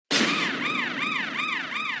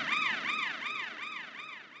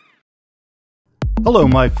Hello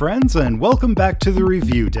my friends, and welcome back to the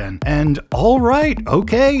Review Den. And alright,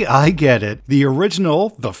 okay, I get it. The original,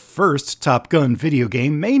 the first Top Gun video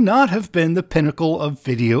game may not have been the pinnacle of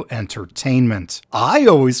video entertainment. I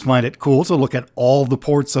always find it cool to look at all the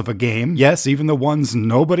ports of a game, yes, even the ones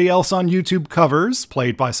nobody else on YouTube covers,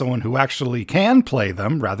 played by someone who actually can play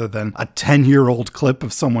them, rather than a 10-year-old clip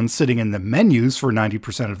of someone sitting in the menus for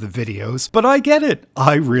 90% of the videos. But I get it,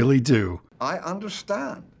 I really do. I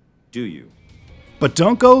understand. Do you? But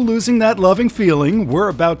don't go losing that loving feeling. We're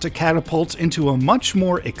about to catapult into a much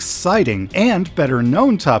more exciting and better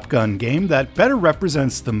known Top Gun game that better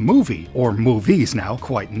represents the movie, or movies now,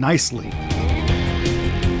 quite nicely.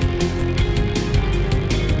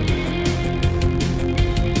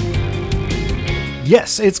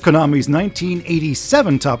 Yes, it's Konami's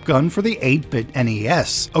 1987 Top Gun for the 8-bit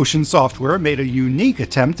NES. Ocean Software made a unique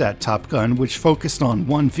attempt at Top Gun which focused on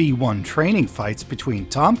 1v1 training fights between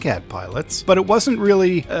Tomcat pilots, but it wasn't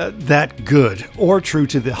really that good, or true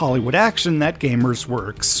to the Hollywood action that gamers were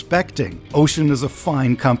expecting. Ocean is a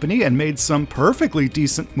fine company and made some perfectly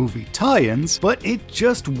decent movie tie-ins, but it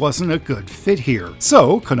just wasn't a good fit here.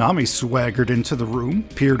 So Konami swaggered into the room,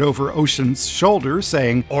 peered over Ocean's shoulder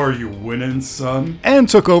saying, "Are you winning, son?" and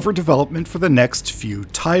took over development for the next few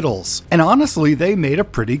titles. And honestly, they made a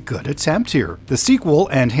pretty good attempt here. The sequel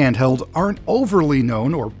and handheld aren't overly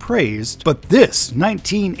known or praised, but this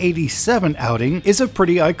 1987 outing is a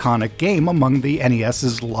pretty iconic game among the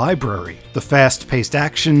NES's library. The fast-paced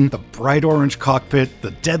action, the bright orange cockpit,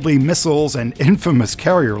 the deadly missiles, and infamous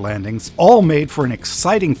carrier landings all made for an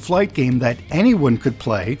exciting flight game that anyone could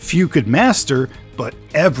play, few could master, but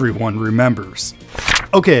everyone remembers.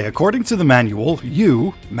 Okay, according to the manual,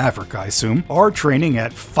 you, Maverick I assume, are training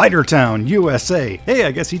at Fightertown, USA. Hey,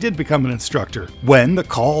 I guess he did become an instructor. When the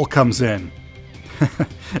call comes in.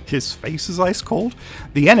 His face is ice cold.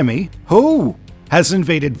 The enemy, who has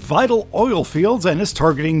invaded vital oil fields and is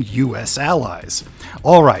targeting US allies.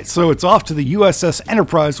 Alright, so it's off to the USS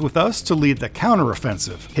Enterprise with us to lead the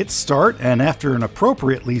counteroffensive. Hit start, and after an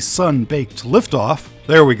appropriately sun-baked liftoff,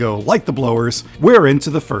 there we go, like the blowers, we're into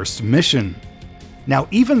the first mission. Now,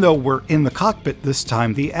 even though we're in the cockpit this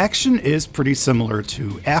time, the action is pretty similar to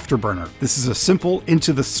Afterburner. This is a simple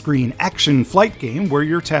into-the-screen action flight game where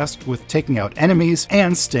you're tasked with taking out enemies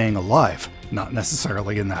and staying alive. Not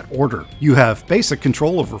necessarily in that order. You have basic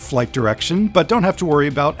control over flight direction, but don't have to worry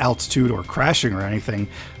about altitude or crashing or anything.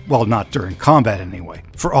 Well, not during combat anyway.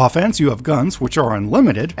 For offense, you have guns, which are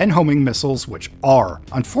unlimited, and homing missiles, which are.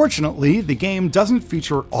 Unfortunately, the game doesn't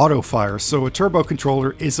feature auto-fire, so a turbo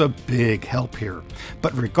controller is a big help here.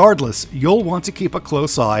 But regardless, you'll want to keep a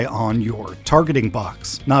close eye on your targeting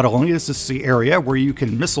box. Not only is this the area where you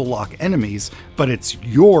can missile lock enemies, but it's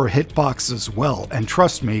your hitbox as well, and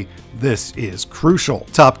trust me, this is crucial.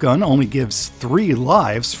 Top Gun only gives 3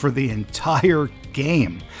 lives for the entire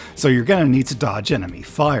game, so you're gonna need to dodge enemy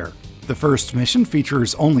fire. The first mission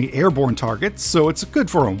features only airborne targets, so it's good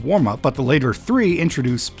for a warm-up, but the later 3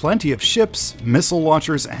 introduce plenty of ships, missile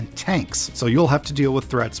launchers, and tanks, so you'll have to deal with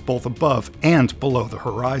threats both above and below the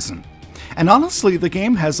horizon. And honestly, the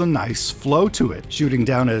game has a nice flow to it, shooting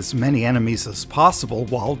down as many enemies as possible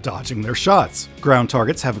while dodging their shots. Ground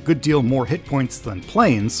targets have a good deal more hit points than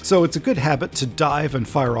planes, so it's a good habit to dive and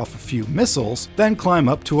fire off a few missiles, then climb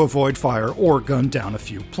up to avoid fire or gun down a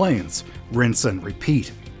few planes. Rinse and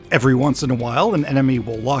repeat. Every once in a while, an enemy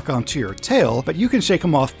will lock onto your tail, but you can shake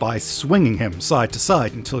him off by swinging him side to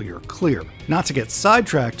side until you're clear. Not to get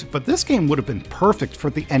sidetracked, but this game would have been perfect for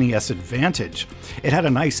the NES Advantage. It had a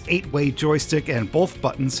nice 8-way joystick, and both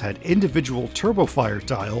buttons had individual turbofire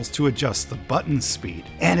dials to adjust the button speed.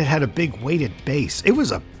 And it had a big weighted base. It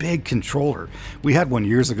was a big controller. We had one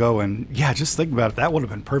years ago, and yeah, just think about it, that would have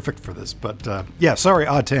been perfect for this. But yeah, sorry,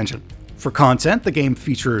 odd tangent. For content, the game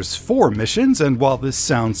features 4 missions, and while this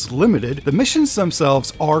sounds limited, the missions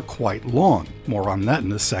themselves are quite long, more on that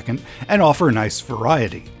in a second, and offer a nice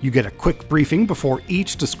variety. You get a quick briefing before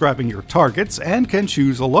each describing your targets, and can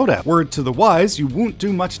choose a loadout. Word to the wise, you won't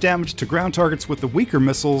do much damage to ground targets with the weaker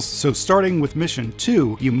missiles, so starting with Mission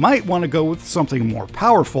 2, you might want to go with something more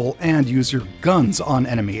powerful and use your guns on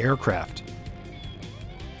enemy aircraft.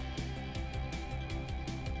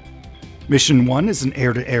 Mission 1 is an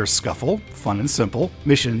air-to-air scuffle, fun and simple.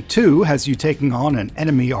 Mission 2 has you taking on an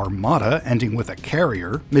enemy armada, ending with a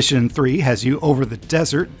carrier. Mission 3 has you over the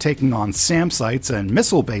desert, taking on SAM sites and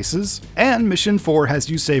missile bases. And Mission 4 has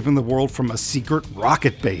you saving the world from a secret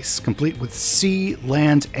rocket base, complete with sea,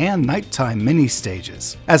 land, and nighttime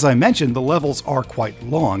mini-stages. As I mentioned, the levels are quite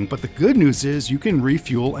long, but the good news is you can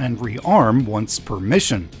refuel and rearm once per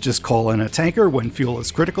mission. Just call in a tanker when fuel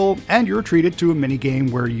is critical, and you're treated to a minigame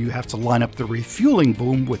where you have to line line up the refueling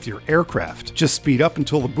boom with your aircraft. Just speed up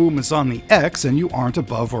until the boom is on the X and you aren't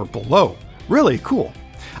above or below. Really cool.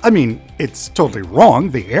 I mean, it's totally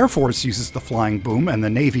wrong. The Air Force uses the flying boom and the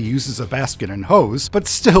Navy uses a basket and hose, but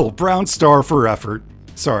still, brown star for effort.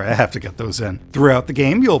 Sorry, I have to get those in. Throughout the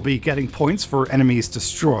game, you'll be getting points for enemies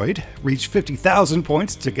destroyed, reach 50,000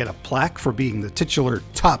 points to get a plaque for being the titular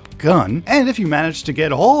Top Gun, and if you manage to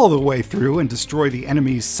get all the way through and destroy the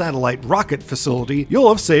enemy's satellite rocket facility, you'll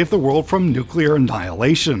have saved the world from nuclear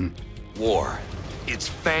annihilation. War. It's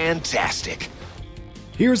fantastic.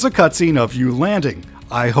 Here's a cutscene of you landing.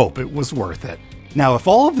 I hope it was worth it. Now, if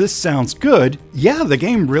all of this sounds good, yeah, the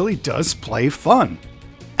game really does play fun.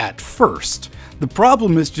 At first. The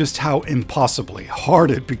problem is just how impossibly hard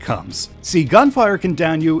it becomes. See, gunfire can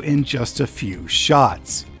down you in just a few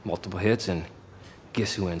shots. Multiple hits, and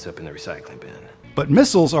guess who ends up in the recycling bin? But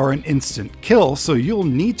missiles are an instant kill, so you'll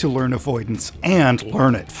need to learn avoidance and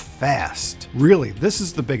learn it fast. Really, this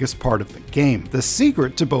is the biggest part of the game. The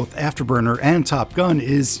secret to both Afterburner and Top Gun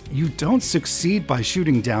is you don't succeed by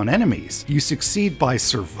shooting down enemies. You succeed by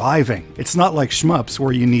surviving. It's not like shmups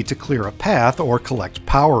where you need to clear a path or collect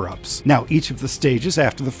power-ups. Now, each of the stages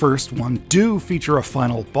after the first one do feature a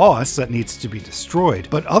final boss that needs to be destroyed,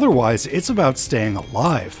 but otherwise it's about staying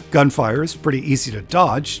alive. Gunfire is pretty easy to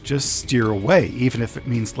dodge, just steer away, even if it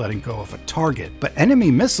means letting go of a target. But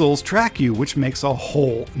enemy missiles track you, which makes a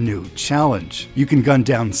whole new challenge. You can gun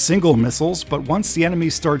down single missiles, but once the enemy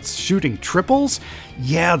starts shooting triples,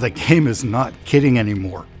 yeah, the game is not kidding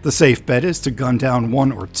anymore. The safe bet is to gun down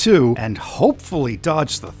one or two and hopefully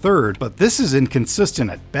dodge the third, but this is inconsistent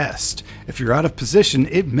at best. If you're out of position,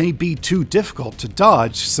 it may be too difficult to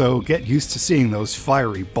dodge, so get used to seeing those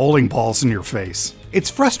fiery bowling balls in your face. It's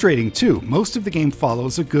frustrating too. Most of the game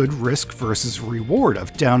follows a good risk versus reward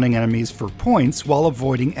of downing enemies for points while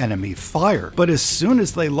avoiding enemy fire. But as soon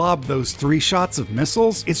as they lob those 3 shots of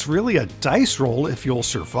missiles, it's really a dice roll if you'll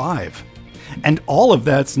survive. And all of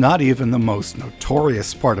that's not even the most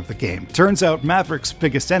notorious part of the game. Turns out Maverick's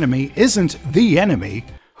biggest enemy isn't the enemy.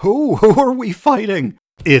 Who are we fighting?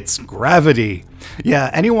 It's gravity.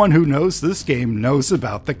 Yeah, anyone who knows this game knows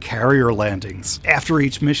about the carrier landings. After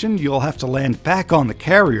each mission, you'll have to land back on the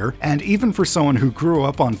carrier, and even for someone who grew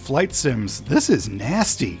up on flight sims, this is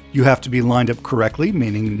nasty. You have to be lined up correctly,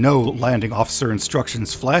 meaning no landing officer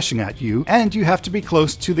instructions flashing at you, and you have to be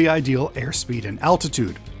close to the ideal airspeed and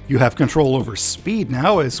altitude. You have control over speed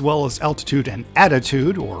now, as well as altitude and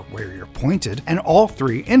attitude, or where you're pointed, and all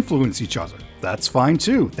 3 influence each other. That's fine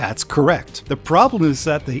too, that's correct. The problem is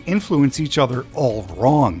that they influence each other all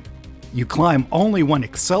wrong. You climb only when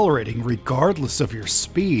accelerating regardless of your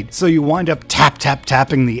speed, so you wind up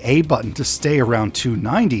tapping the A button to stay around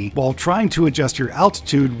 290 while trying to adjust your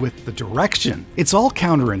altitude with the direction. It's all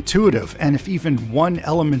counterintuitive, and if even one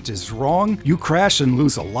element is wrong, you crash and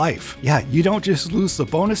lose a life. Yeah, you don't just lose the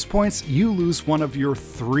bonus points, you lose one of your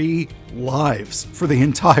 3 lives for the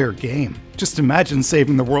entire game. Just imagine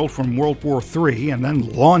saving the world from World War III and then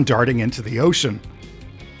lawn darting into the ocean.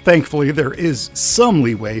 Thankfully, there is some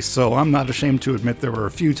leeway, so I'm not ashamed to admit there were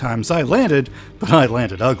a few times I landed, but I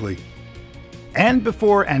landed ugly. And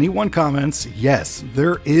before anyone comments, yes,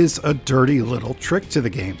 there is a dirty little trick to the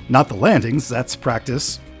game. Not the landings, that's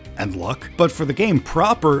practice and luck, but for the game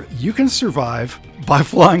proper, you can survive by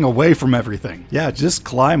flying away from everything. Yeah, just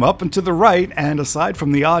climb up and to the right, and aside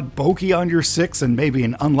from the odd bogey on your 6 and maybe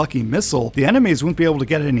an unlucky missile, the enemies won't be able to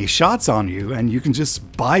get any shots on you, and you can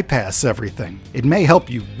just bypass everything. It may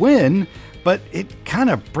help you win, but it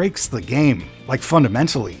kind of breaks the game. Like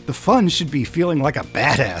fundamentally, the fun should be feeling like a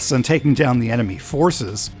badass and taking down the enemy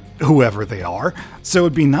forces, whoever they are, so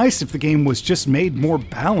it'd be nice if the game was just made more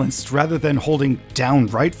balanced rather than holding down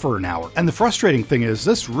right for an hour. And the frustrating thing is,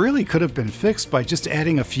 this really could have been fixed by just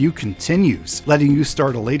adding a few continues. Letting you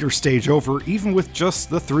start a later stage over, even with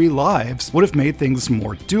just the 3 lives, would have made things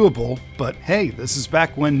more doable, but hey, this is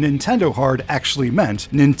back when Nintendo Hard actually meant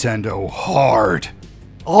Nintendo Hard.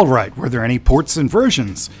 Alright, were there any ports and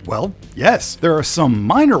versions? Well, yes, there are some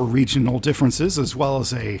minor regional differences as well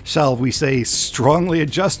as a, shall we say, strongly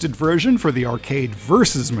adjusted version for the arcade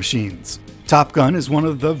versus machines. Top Gun is one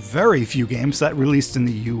of the very few games that released in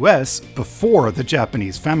the US before the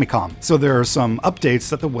Japanese Famicom, so there are some updates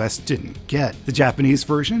that the West didn't get. The Japanese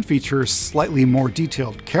version features slightly more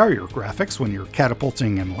detailed carrier graphics when you're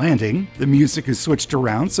catapulting and landing. The music is switched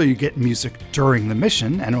around so you get music during the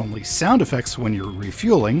mission and only sound effects when you're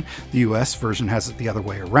refueling. The US version has it the other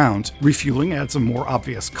way around. Refueling adds a more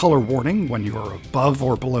obvious color warning when you're above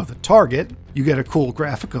or below the target. You get a cool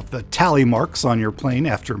graphic of the tally marks on your plane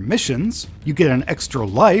after missions. You get an extra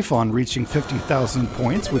life on reaching 50,000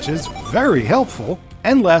 points, which is very helpful.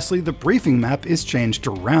 And lastly, the briefing map is changed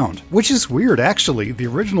around, which is weird actually. The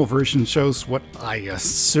original version shows what I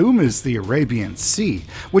assume is the Arabian Sea,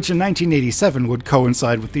 which in 1987 would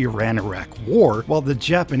coincide with the Iran-Iraq War, while the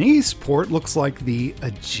Japanese port looks like the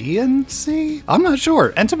Aegean Sea? I'm not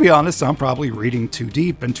sure, and to be honest, I'm probably reading too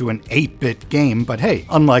deep into an 8-bit game, but hey,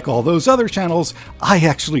 unlike all those other channels, I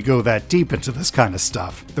actually go that deep into this kind of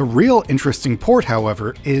stuff. The real interesting port,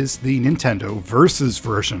 however, is the Nintendo Versus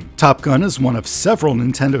version. Top Gun is one of several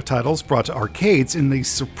Nintendo titles brought to arcades in the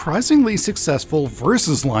surprisingly successful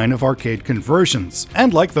Versus line of arcade conversions,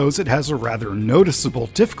 and like those, it has a rather noticeable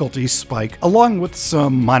difficulty spike along with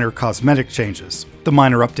some minor cosmetic changes. The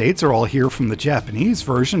minor updates are all here from the Japanese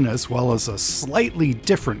version, as well as a slightly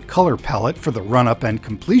different color palette for the run-up and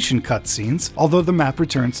completion cutscenes, although the map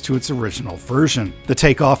returns to its original version. The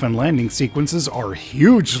takeoff and landing sequences are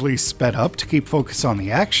hugely sped up to keep focus on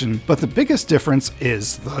the action, but the biggest difference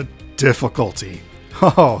is the difficulty.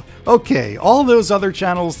 Oh, okay, all those other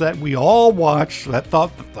channels that we all watched that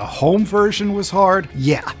thought that the home version was hard,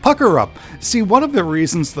 yeah, pucker up. See, one of the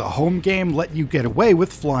reasons the home game let you get away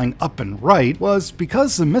with flying up and right was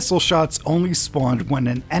because the missile shots only spawned when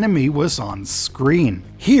an enemy was on screen.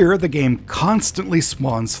 Here, the game constantly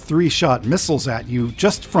spawns 3-shot missiles at you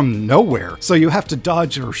just from nowhere, so you have to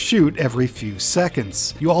dodge or shoot every few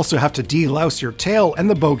seconds. You also have to delouse your tail, and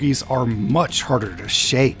the bogeys are much harder to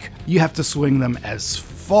shake. You have to swing them as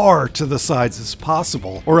far to the sides as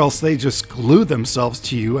possible, or else they just glue themselves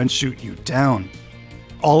to you and shoot you down.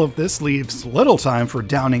 All of this leaves little time for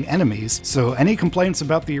downing enemies, so any complaints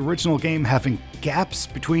about the original game having gaps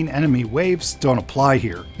between enemy waves don't apply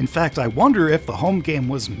here. In fact, I wonder if the home game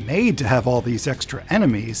was made to have all these extra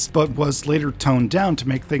enemies, but was later toned down to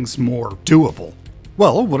make things more doable.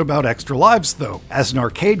 Well, what about extra lives though? As an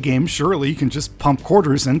arcade game, surely you can just pump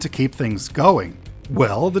quarters in to keep things going.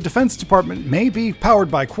 Well, the Defense Department may be powered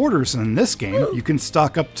by quarters in this game. You can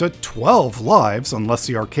stock up to 12 lives, unless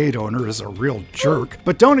the arcade owner is a real jerk,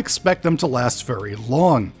 but don't expect them to last very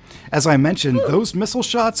long. As I mentioned, those missile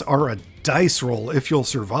shots are a dice roll if you'll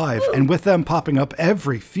survive, and with them popping up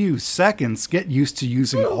every few seconds, get used to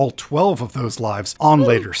using all 12 of those lives on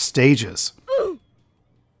later stages.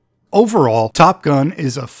 Overall, Top Gun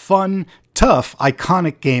is a fun, tough,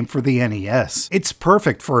 iconic game for the NES. It's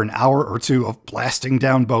perfect for an hour or two of blasting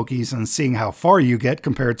down bogeys and seeing how far you get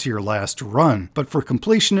compared to your last run. But for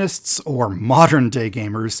completionists or modern day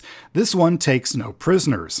gamers, this one takes no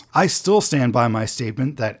prisoners. I still stand by my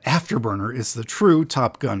statement that Afterburner is the true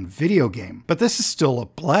Top Gun video game, but this is still a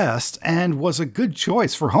blast and was a good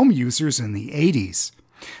choice for home users in the 80s.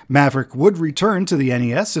 Maverick would return to the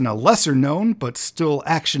NES in a lesser-known but still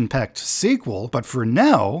action-packed sequel, but for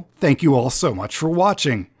now, thank you all so much for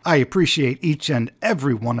watching. I appreciate each and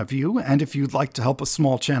every one of you, and if you'd like to help a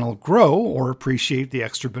small channel grow or appreciate the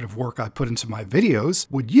extra bit of work I put into my videos,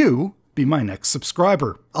 would you be my next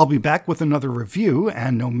subscriber? I'll be back with another review,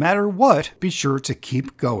 and no matter what, be sure to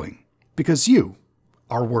keep going, because you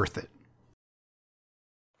are worth it.